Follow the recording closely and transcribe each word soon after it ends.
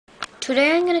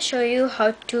Today I'm going to show you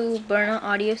how to burn an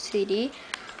audio CD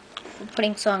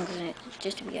putting songs in it,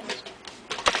 just to be honest.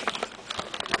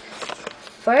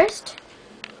 First,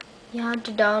 you have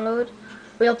to download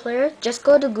realplayer. Just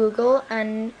go to Google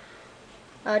and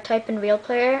type in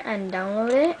realplayer and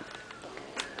download it.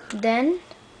 Then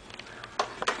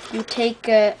you take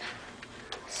a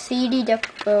CD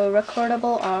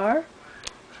recordable R,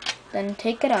 then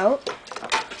take it out.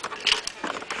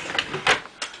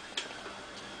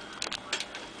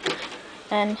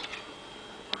 And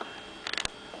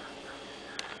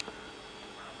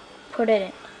put it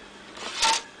in.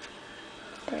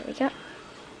 There we go.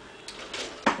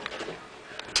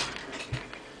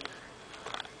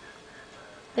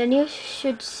 Then you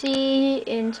should see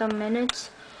in some minutes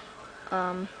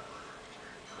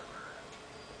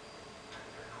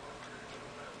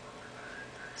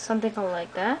something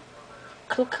like that.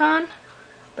 Click on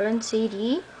Burn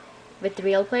CD with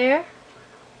realplayer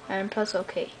and press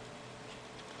OK.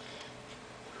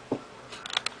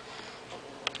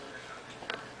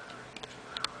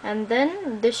 And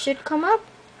then this should come up.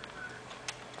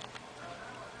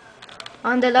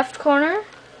 On the left corner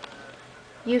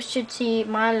you should see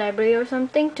My Library or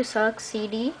something to select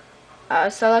CD.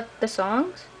 Select the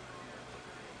songs.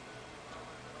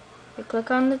 You click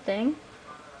on the thing.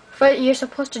 But you're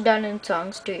supposed to download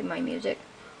songs to My Music.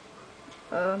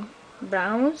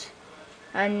 Browse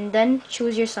and then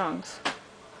choose your songs.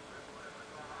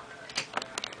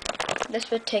 This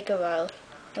would take a while,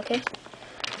 okay?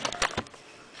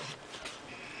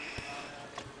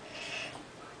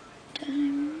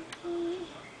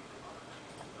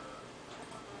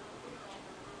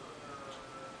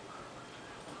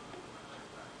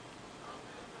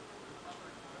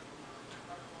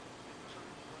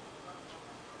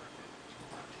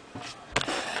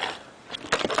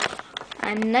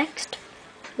 And next,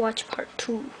 watch part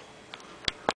 2.